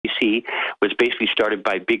FCC was basically started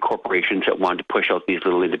by big corporations that wanted to push out these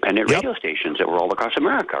little independent radio stations that were all across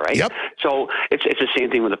America, right? So it's the same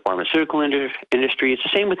thing with the pharmaceutical industry. It's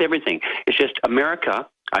the same with everything. It's just America.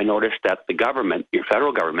 I noticed that the government, your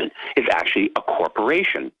federal government, is actually a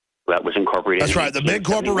corporation that was incorporated. That's right. The big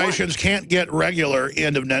corporations can't get regular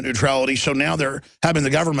end of net neutrality, so now they're having the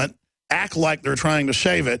government act like they're trying to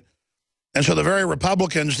save it. And so the very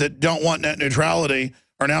Republicans that don't want net neutrality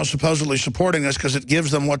are now supposedly supporting this because it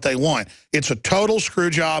gives them what they want. It's a total screw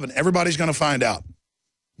job, and everybody's going to find out.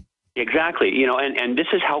 Exactly. You know, and this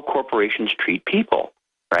is how corporations treat people,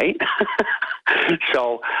 right?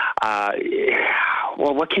 So,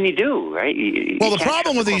 well, what can you do, right? Well, the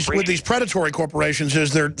problem with these predatory corporations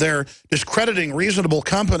is they're discrediting reasonable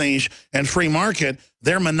companies and free market.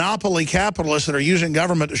 They're monopoly capitalists that are using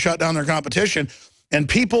government to shut down their competition, and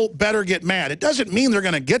people better get mad. It doesn't mean they're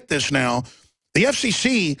going to get this now. The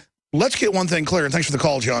FCC, let's get one thing clear, and thanks for the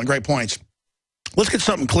call, John. Great points. Let's get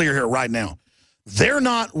something clear here right now. They're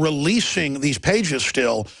not releasing these pages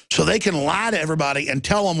still so they can lie to everybody and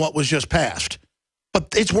tell them what was just passed.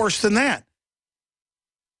 But it's worse than that.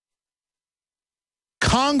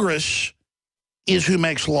 Congress is who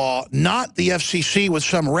makes law, not the FCC with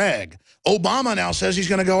some reg. Obama now says he's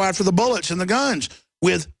going to go after the bullets and the guns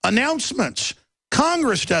with announcements.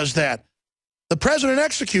 Congress does that. The president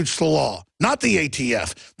executes the law, not the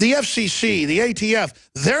ATF. The FCC, the ATF,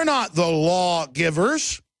 they're not the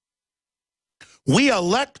lawgivers. We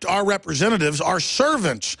elect our representatives, our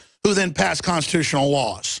servants, who then pass constitutional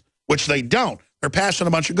laws, which they don't. They're passing a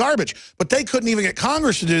bunch of garbage. But they couldn't even get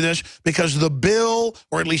Congress to do this because the bill,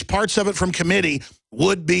 or at least parts of it from committee,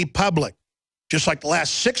 would be public. Just like the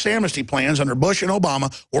last 6 amnesty plans under Bush and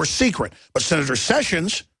Obama were secret. But Senator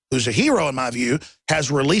Sessions, who's a hero in my view, has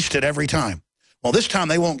released it every time. Well, this time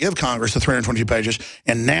they won't give Congress the 322 pages,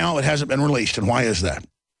 and now it hasn't been released. And why is that?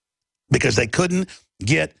 Because they couldn't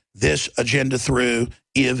get this agenda through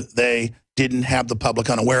if they didn't have the public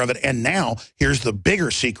unaware of it. And now, here's the bigger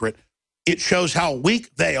secret. It shows how weak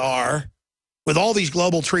they are with all these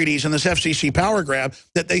global treaties and this FCC power grab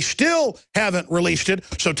that they still haven't released it.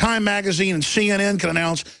 So Time Magazine and CNN can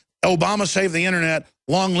announce, Obama saved the internet,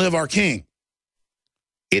 long live our king.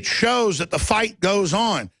 It shows that the fight goes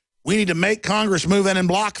on. We need to make Congress move in and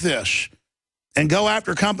block this and go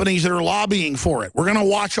after companies that are lobbying for it. We're going to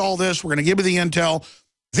watch all this. We're going to give you the intel.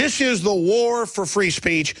 This is the war for free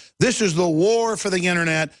speech. This is the war for the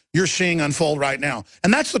internet you're seeing unfold right now.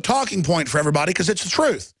 And that's the talking point for everybody because it's the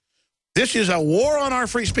truth. This is a war on our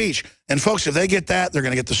free speech. And folks, if they get that, they're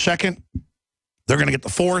going to get the 2nd. They're going to get the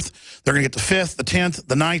 4th. They're going to get the 5th, the 10th,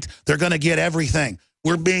 the 9th. They're going to get everything.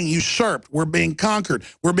 We're being usurped. We're being conquered.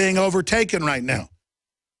 We're being overtaken right now.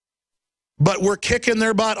 But we're kicking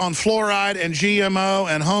their butt on fluoride and GMO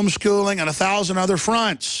and homeschooling and 1,000 other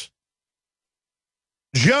fronts.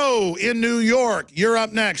 Joe in New York, you're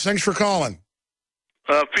up next. Thanks for calling.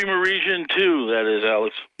 FEMA Region 2, that is,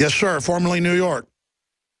 Alex. Yes, sir, formerly New York.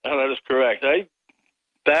 Oh, that is correct. I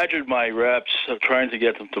badgered my reps trying to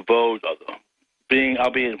get them to vote.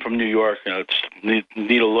 I'll be from New York. You know, it's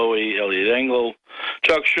Nita Lowey, Elliot Engel,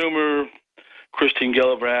 Chuck Schumer, Christine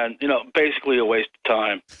Gillibrand. You know, basically a waste of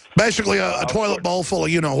time. Basically a toilet bowl full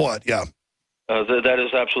of you-know-what, yeah. That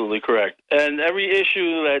is absolutely correct. And every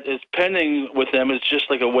issue that is pending with them is just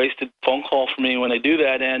like a wasted phone call for me when they do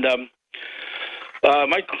that. And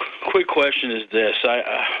my quick question is this.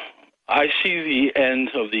 I see the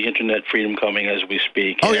end of the internet freedom coming as we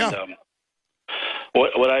speak. Oh, and, yeah.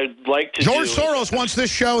 What I'd like to George Soros wants this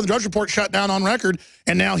show, and the Drudge Report shut down on record,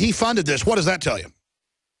 and now he funded this. What does that tell you?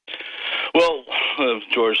 Well,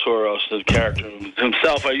 George Soros, the character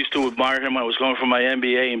himself, I used to admire him. I was going for my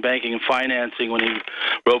MBA in banking and financing when he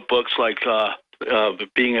wrote books like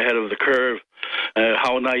Being Ahead of the Curve,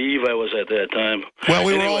 how naive I was at that time. Well,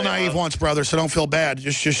 we were all naive once, brother, so don't feel bad.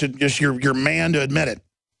 Just you're man to admit it.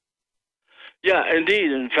 Yeah,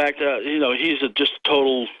 indeed. In fact, you know, he's just a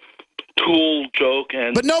total tool joke.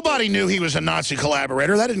 But nobody knew he was a Nazi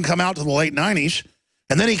collaborator. That didn't come out to the late 90s.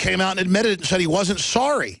 And then he came out and admitted it and said he wasn't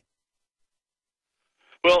sorry.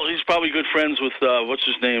 Well, he's probably good friends with, what's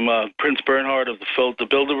his name, Prince Bernhard of the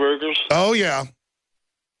Bilderbergers. Oh, yeah.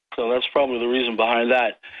 So that's probably the reason behind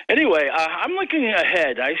that. Anyway, I'm looking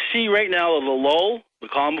ahead. I see right now the lull, the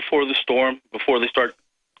calm before the storm, before they start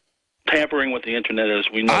tampering with the internet as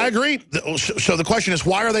we know. I agree. So the question is,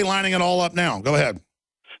 why are they lining it all up now? Go ahead.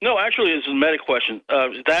 No, actually, it's a meta question.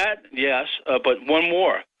 That, yes, but one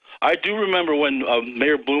more. I do remember when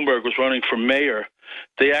Mayor Bloomberg was running for mayor,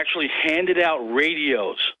 they actually handed out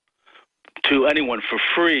radios to anyone for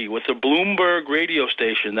free with the Bloomberg radio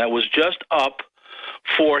station that was just up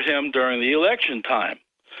for him during the election time.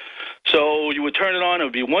 So you would turn it on. It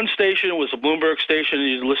would be one station. It was a Bloomberg station. And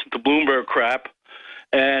you'd listen to Bloomberg crap,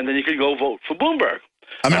 and then you could go vote for Bloomberg.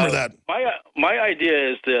 I remember that. My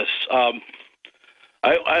idea is this. I'm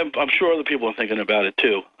sure other people are thinking about it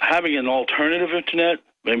too. Having an alternative internet,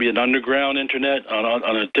 maybe an underground internet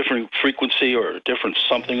on a different frequency or a different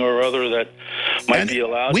something or other that might be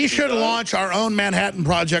allowed. We should launch our own Manhattan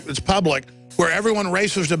Project that's public, where everyone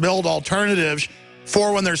races to build alternatives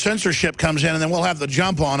for when their censorship comes in, and then we'll have the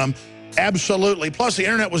jump on them. Absolutely. Plus, the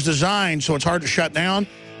internet was designed so it's hard to shut down.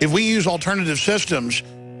 If we use alternative systems,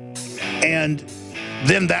 and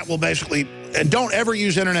then that will basically, and don't ever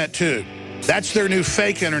use Internet 2. That's their new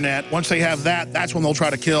fake internet. Once they have that, that's when they'll try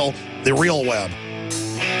to kill the real web.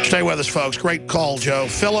 Stay with us, folks. Great call, Joe.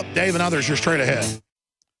 Philip, Dave, and others, you're straight ahead.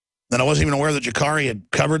 Then I wasn't even aware that Jakari had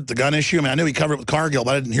covered the gun issue. I mean, I knew he covered it with Cargill,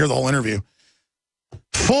 but I didn't hear the whole interview.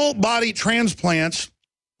 Full-body transplants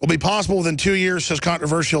will be possible within 2 years, says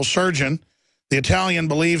controversial surgeon. The Italian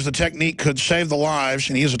believes the technique could save the lives,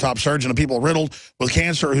 and he is a top surgeon, of people riddled with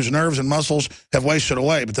cancer whose nerves and muscles have wasted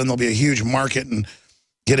away. But then there'll be a huge market in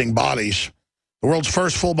getting bodies. The world's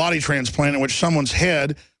first full-body transplant, in which someone's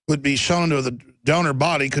head would be sewn into the donor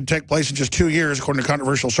body, could take place in just 2 years, according to a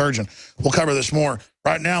controversial surgeon. We'll cover this more.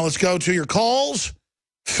 Right now, let's go to your calls.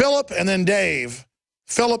 Philip and then Dave.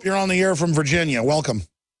 Philip, you're on the air from Virginia. Welcome.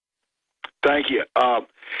 Thank you.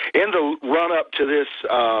 In the run-up to this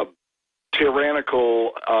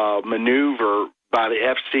tyrannical maneuver by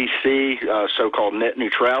the FCC, so-called net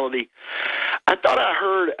neutrality, I thought I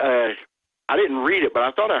heard, I didn't read it, but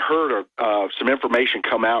I thought I heard some information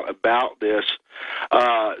come out about this,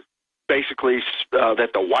 basically that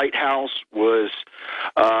the White House was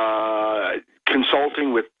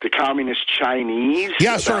consulting with the Communist Chinese.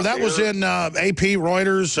 Yeah, sir, that was in AP,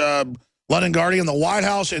 Reuters, London Guardian. The White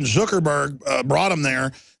House and Zuckerberg brought them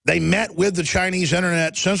there. They met with the Chinese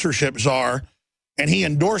internet censorship czar, and he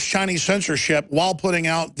endorsed Chinese censorship while putting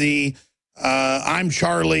out the I'm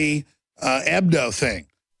Charlie Hebdo thing.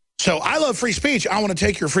 So I love free speech. I want to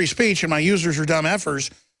take your free speech, and my users are dumb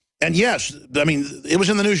effers. And yes, I mean, it was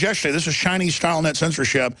in the news yesterday. This is Chinese-style net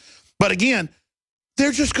censorship. But again,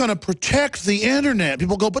 they're just going to protect the internet.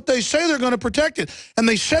 People go, but they say they're going to protect it. And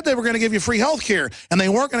they said they were going to give you free health care, and they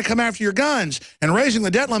weren't going to come after your guns. And raising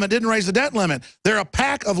the debt limit didn't raise the debt limit. They're a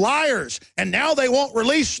pack of liars. And now they won't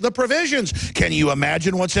release the provisions. Can you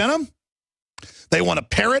imagine what's in them? They want to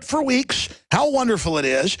parrot for weeks how wonderful it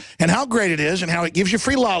is and how great it is and how it gives you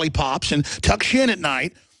free lollipops and tucks you in at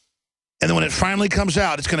night. And then when it finally comes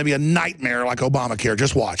out, it's going to be a nightmare like Obamacare.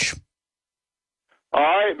 Just watch. All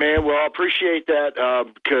right, man. Well, I appreciate that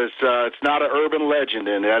because it's not an urban legend,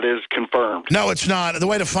 and that is confirmed. No, it's not. The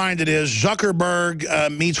way to find it is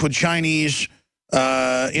Zuckerberg meets with Chinese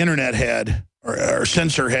internet head or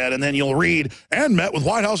censor head, and then you'll read, and met with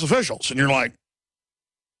White House officials. And you're like,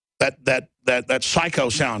 that psycho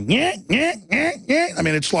sound. Yeah, yeah, yeah, yeah. I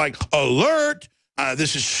mean, it's like, alert,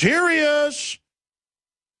 this is serious.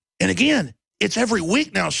 And again, it's every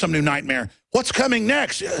week now some new nightmare. What's coming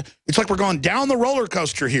next? It's like we're going down the roller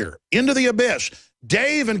coaster here, into the abyss.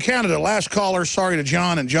 Dave in Canada, last caller. Sorry to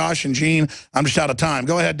John and Josh and Gene. I'm just out of time.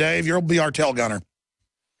 Go ahead, Dave. You'll be our tail gunner.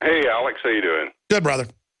 Hey, Alex. How you doing? Good, brother.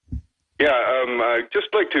 Yeah, I'd just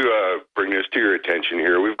like to bring this to your attention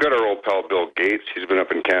here. We've got our old pal Bill Gates. He's been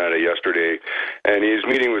up in Canada yesterday, and he's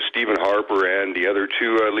meeting with Stephen Harper and the other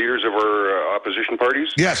two leaders of our opposition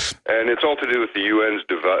parties. Yes. And it's all to do with the UN's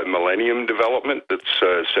Millennium Development that's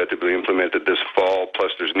set to be implemented this fall,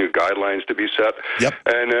 plus there's new guidelines to be set. Yep.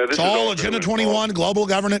 And this is all Agenda 21 Global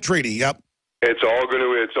Governance Treaty. Yep. It's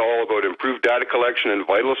all about improved data collection and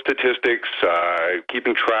vital statistics,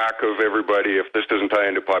 keeping track of everybody. If this doesn't tie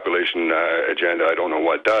into population agenda, I don't know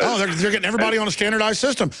what does. Oh, they're getting everybody on a standardized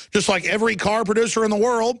system, just like every car producer in the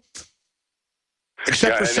world,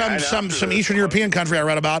 except for some Eastern European country I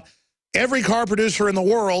read about. Every car producer in the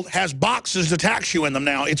world has boxes to tax you in them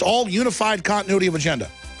now. It's all unified continuity of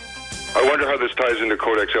agenda. I wonder how this ties into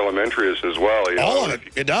Codex Alimentarius as well. All of it.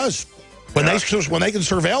 It does. When they can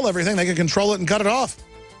surveil everything, they can control it and cut it off.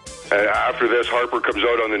 After this, Harper comes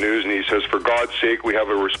out on the news and he says, for God's sake, we have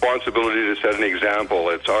a responsibility to set an example.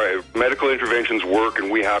 It's medical interventions work, and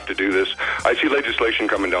we have to do this. I see legislation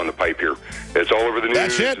coming down the pipe here. It's all over the news.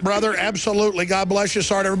 That's it, brother. Absolutely. God bless you.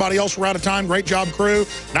 Sorry to everybody else. We're out of time. Great job, crew.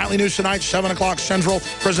 Nightly news tonight, 7 o'clock Central,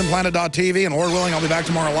 prisonplanet.tv, and Lord willing, I'll be back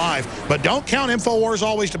tomorrow live. But don't count InfoWars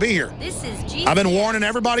always to be here. I've been warning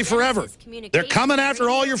everybody forever. They're coming after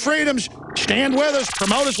all your freedoms. Stand with us.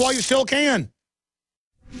 Promote us while you still can.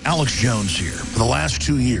 Alex Jones here. For the last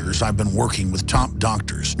 2 years, I've been working with top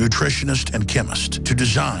doctors, nutritionists, and chemists to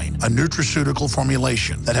design a nutraceutical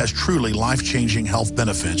formulation that has truly life-changing health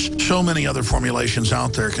benefits. So many other formulations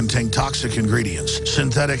out there contain toxic ingredients,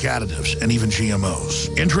 synthetic additives, and even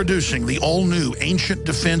GMOs. Introducing the all-new Ancient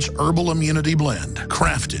Defense Herbal Immunity Blend,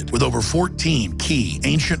 crafted with over 14 key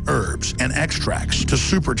ancient herbs and extracts to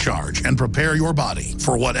supercharge and prepare your body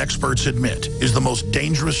for what experts admit is the most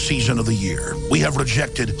dangerous season of the year. We have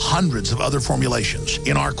rejected hundreds of other formulations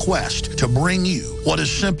in our quest to bring you what is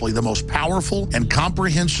simply the most powerful and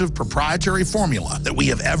comprehensive proprietary formula that we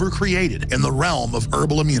have ever created in the realm of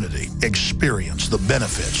herbal immunity. Experience the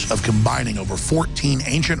benefits of combining over 14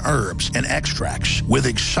 ancient herbs and extracts with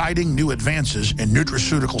exciting new advances in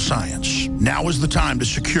nutraceutical science. Now is the time to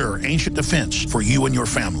secure Ancient Defense for you and your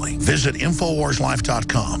family. Visit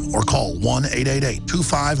InfoWarsLife.com or call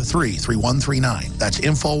 1-888-253-3139. That's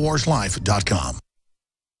InfoWarsLife.com.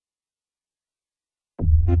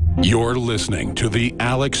 You're listening to The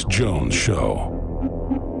Alex Jones Show.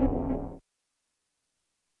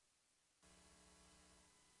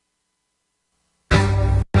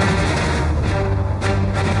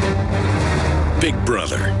 Big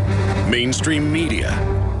Brother, mainstream media,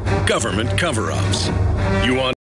 government cover-ups. You want